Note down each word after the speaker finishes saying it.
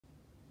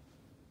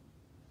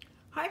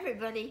Hi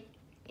everybody,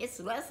 it's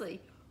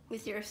Leslie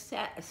with your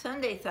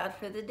Sunday thought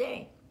for the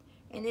day.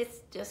 And it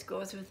just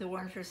goes with the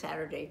one for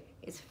Saturday.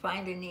 It's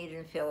find a need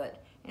and fill it.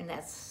 And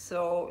that's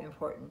so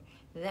important.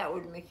 That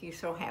would make you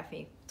so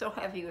happy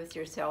with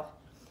yourself.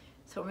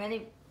 So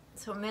many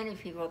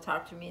people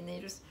talk to me and they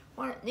just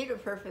need a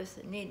purpose,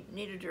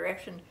 need a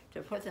direction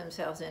to put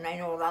themselves in. I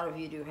know a lot of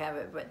you do have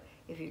it, but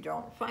if you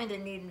don't find a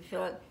need and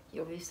fill it,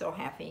 you'll be so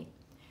happy.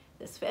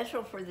 The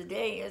special for the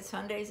day is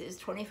Sundays is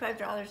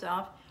 $25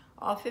 off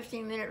all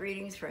 15-minute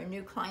readings for a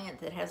new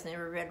client that has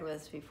never read with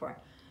us before.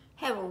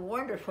 Have a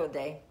wonderful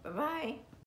day. Bye-bye.